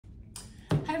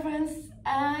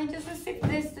I just received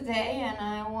this today and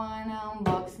I want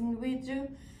to unbox it with you.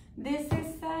 This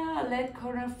is a LED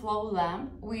corner flow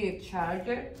lamp with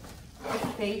charger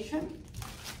station.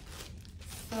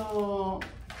 So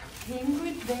came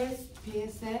with these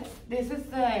pieces. This is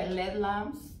the LED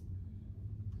lamps.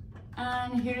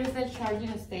 And here is the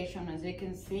charging station, as you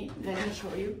can see. Let me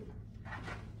show you.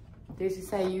 This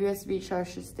is a USB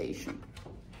charging station.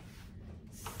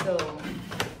 So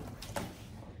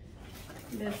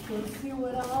let's go see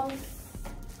what else.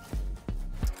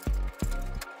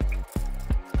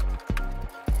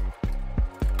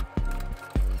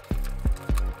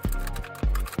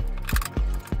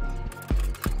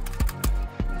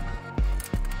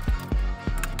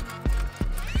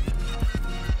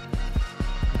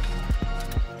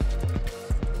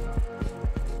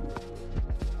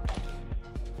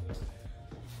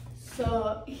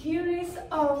 So here is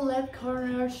our LED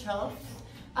corner shelf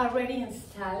already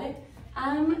installed.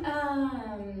 I'm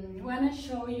wanna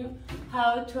show you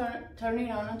how to turn it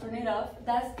on and turn it off.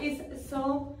 That is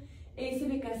so easy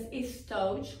because it's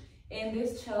touch, and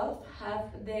this shelf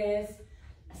have this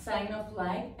sign of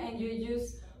light, and you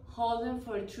just hold them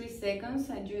for 3 seconds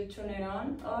and you turn it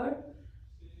on or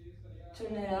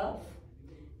turn it off.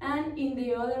 And in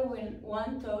the other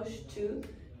one touch too,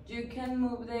 you can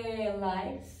move the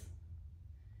lights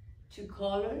to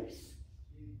colors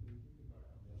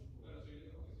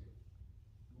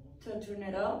to turn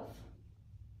it off,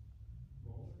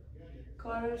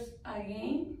 colors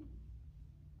again,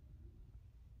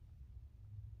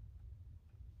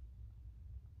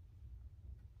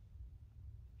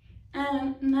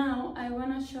 and now I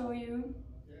want to show you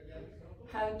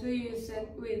how to use it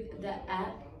with the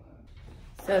app.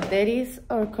 So that is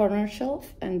our corner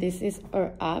shelf and this is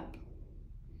our app.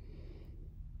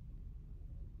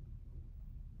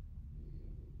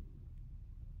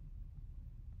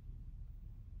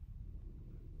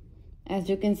 As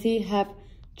you can see, have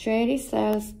 30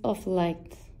 cells of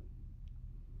light.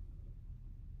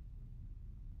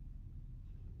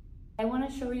 I want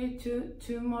to show you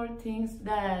two more things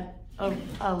that of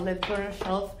a LED corner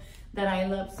shelf that I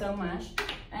love so much,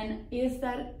 and is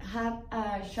that have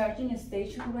a charging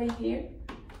station right here,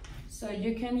 so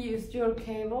you can use your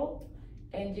cable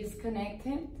and just connect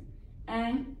it.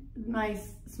 And my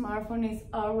smartphone is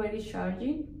already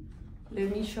charging.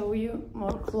 Let me show you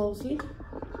more closely.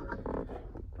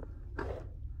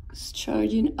 It's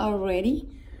charging already.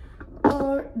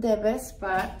 Or the best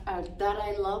part that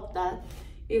I love that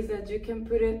is that you can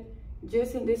put it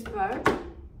just in this part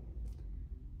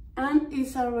and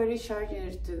it's already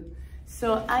charging too.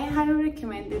 So I highly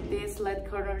recommend this LED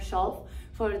corner shelf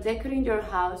for decorating your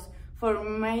house, for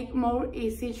make more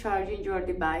easy charging your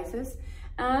devices,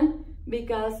 and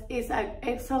because it's an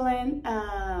excellent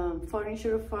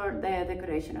furniture for the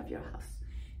decoration of your house.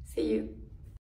 See you.